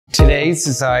Today's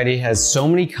society has so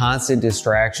many constant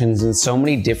distractions and so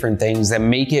many different things that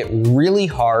make it really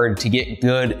hard to get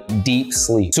good, deep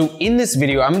sleep. So in this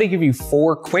video, I'm gonna give you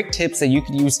 4 quick tips that you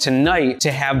can use tonight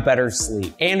to have better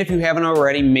sleep. And if you haven't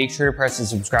already, make sure to press the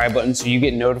subscribe button so you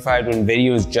get notified when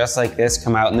videos just like this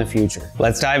come out in the future.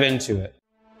 Let's dive into it.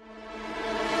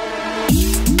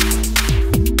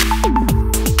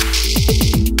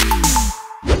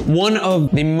 One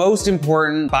of the most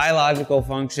important biological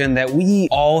function that we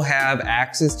all have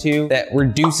access to that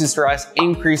reduces stress,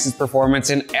 increases performance,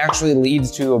 and actually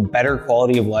leads to a better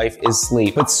quality of life is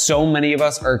sleep. But so many of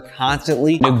us are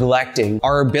constantly neglecting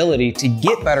our ability to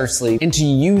get better sleep and to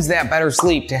use that better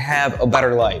sleep to have a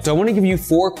better life. So I want to give you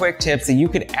 4 quick tips that you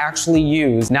could actually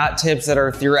use, not tips that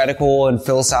are theoretical and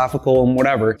philosophical and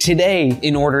whatever, today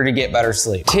in order to get better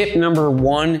sleep. Tip number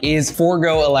 1 is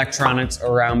forego electronics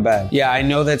around bed. Yeah, I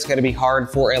know that's going to be hard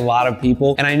for a lot of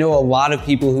people, and I know a lot of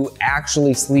people who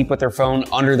actually sleep with their phone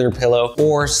under their pillow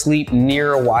or sleep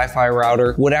near a Wi-Fi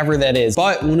router, whatever that is.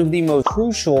 But one of the most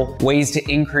crucial ways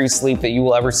to increase sleep that you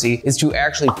will ever see is to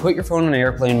actually put your phone in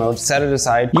airplane mode, set it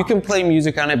aside. You can play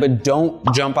music on it, but don't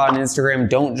jump on Instagram,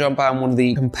 don't jump on one of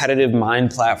the competitive mind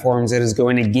platforms that is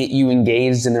going to get you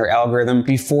engaged in their algorithm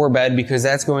before bed, because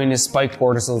that's going to spike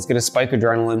cortisol, it's going to spike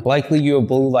adrenaline. Likely you have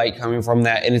blue light coming from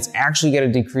that, and it's actually going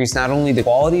to decrease not only the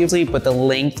quality of sleep, but the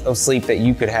length of sleep that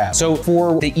you could have. So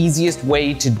for the easiest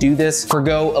way to do this,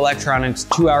 forgo electronics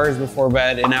 2 hours before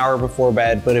bed, an hour before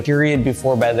bed, but a period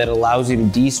before bed that allows you to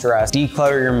de-stress,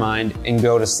 declutter your mind, and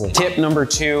go to sleep. Tip number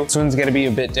 2, this one's gonna be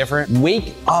a bit different.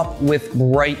 Wake up with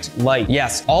bright light.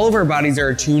 Yes, all of our bodies are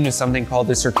attuned to something called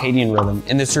the circadian rhythm.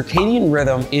 And the circadian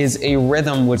rhythm is a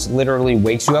rhythm which literally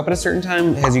wakes you up at a certain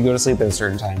time as you go to sleep at a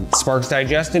certain time. Sparks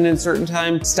digestion at a certain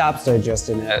time, stops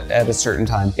digestion at a certain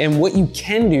time. And what you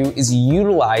can do is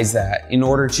utilize that in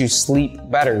order to sleep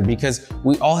better, because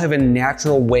we all have a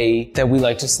natural way that we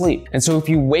like to sleep. And so if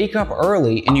you wake up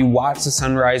early and you watch the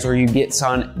sunrise or you get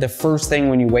sun the first thing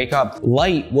when you wake up,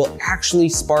 light will actually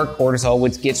spark cortisol,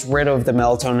 which gets rid of the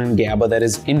melatonin and GABA that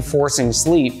is enforcing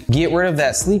sleep, get rid of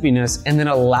that sleepiness, and then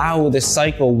allow the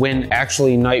cycle when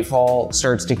actually nightfall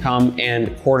starts to come and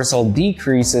cortisol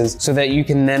decreases so that you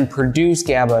can then produce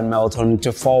GABA and melatonin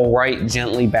to fall right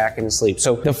gently back into sleep.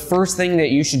 So the first thing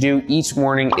that you should do each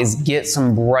morning is get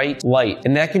some bright light.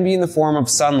 And that can be in the form of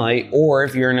sunlight, or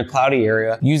if you're in a cloudy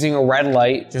area, using a red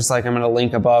light, just like I'm gonna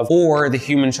link above, or the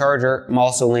human charger, I'm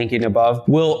also linking above,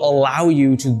 will allow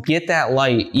you to get that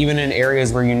light even in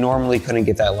areas where you normally couldn't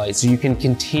get that light. So you can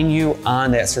continue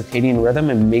on that circadian rhythm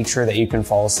and make sure that you can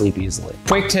fall asleep easily.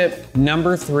 Quick tip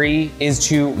number 3 is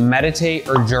to meditate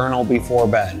or journal before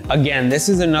bed. Again, this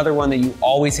is another one that you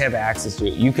always have access to.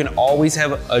 You can always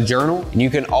have a journal, and you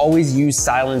can always use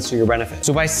silence to your benefit.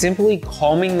 So by simply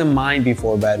calming the mind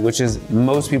before bed, which is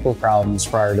most people's problems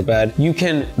prior to bed, you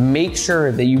can make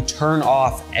sure that you turn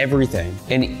off everything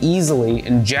and easily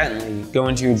and gently go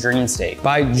into a dream state.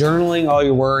 By journaling all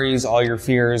your worries, all your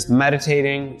fears,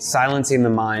 meditating, silencing the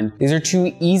mind, these are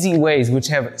 2 easy ways which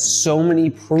have so many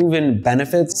proven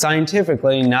benefits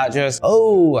scientifically, not just,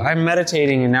 oh, I'm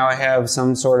meditating and now I have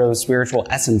some sort of spiritual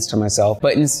essence to myself,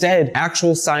 but instead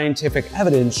actual scientific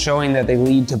evidence showing that they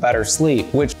lead to better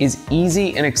sleep, which is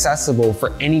easy and accessible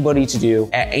for anybody to do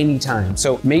at any time.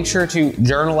 So make sure to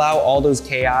journal out all those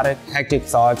chaotic, hectic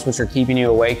thoughts which are keeping you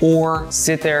awake, or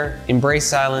sit there, embrace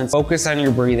silence, focus on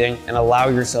your breathing, and allow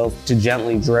yourself to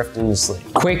gently drift into sleep.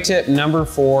 Quick tip number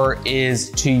 4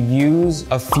 is to use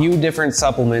a few different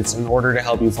supplements in order to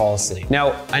help you fall asleep.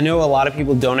 Now, I know a lot of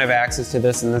people don't have access to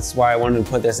this, and that's why I wanted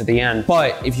to put this at the end,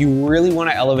 but if you really want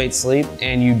to elevate sleep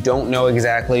and you don't know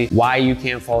exactly why you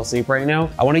can't fall asleep right now,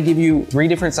 I want to give you 3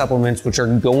 different supplements which are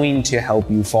going to help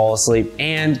you fall asleep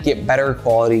and get better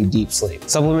quality deep sleep.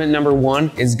 Supplement number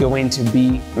 1 is going to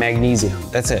be magnesium.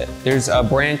 That's it. There's a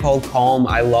brand called Calm.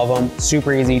 I love them.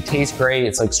 Super easy, tastes great.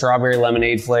 It's like strawberry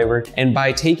lemonade flavored. And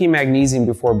by taking magnesium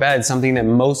before bed, something that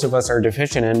most of us are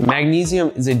deficient in,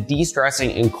 magnesium is a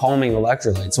de-stressing and calming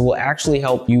electrolyte. So it will actually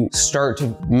help you start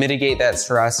to mitigate that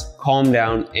stress, calm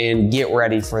down, and get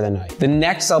ready for the night. The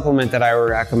next supplement that I would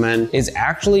recommend is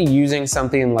actually using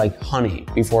something like honey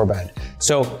before bed.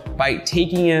 So by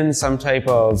taking in some type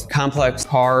of complex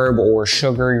carb or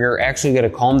sugar, you're actually going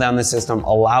to calm down the system,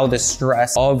 allow the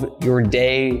stress of your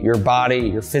day, your body,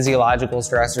 your physiological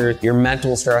stressors, your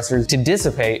mental stressors to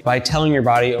dissipate by telling your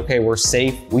body, okay, we're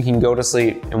safe, we can go to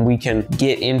sleep, and we can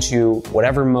get into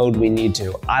whatever mode we need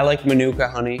to. I like Manuka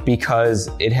honey because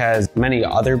it has many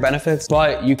other benefits,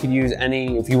 but you could use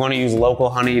any, if you want to use local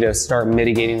honey to start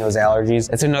mitigating those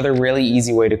allergies, it's another really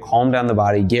easy way to calm down the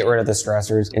body, get rid of the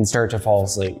stressors and start to fall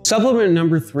asleep. Supplement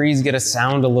number 3 is gonna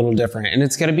sound a little different, and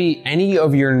it's gonna be any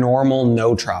of your normal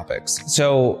nootropics.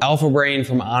 So Alpha Brain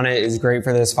from Onnit is great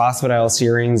for this.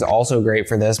 Phosphatidylserine is also great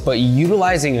for this, but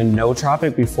utilizing a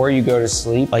nootropic before you go to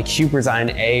sleep, like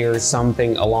Huperzine A or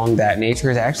something along that nature,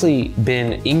 has actually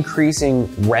been increasing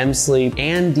REM sleep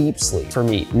and deep sleep for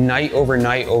me, night over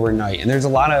night over night. And there's a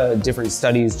lot of different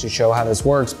studies to show how this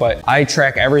works, but I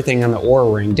track everything on the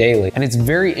Oura Ring daily. And it's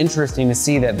very interesting to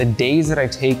see that the days that I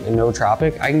take a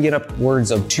nootropic, I can get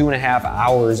upwards of 2.5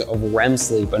 hours of REM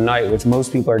sleep a night, which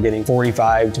most people are getting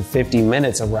 45 to 50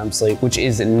 minutes of REM sleep, which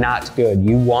is not good.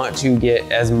 You want to get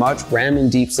as much REM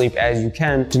and deep sleep as you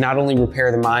can to not only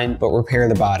repair the mind, but repair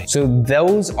the body. So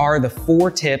those are the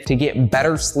 4 tips to get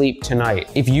better sleep tonight.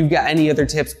 If you've got any other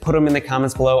tips, put them in the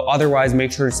comments below. Otherwise,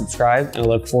 make sure to subscribe, and I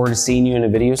look forward to seeing you in a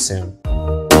video soon.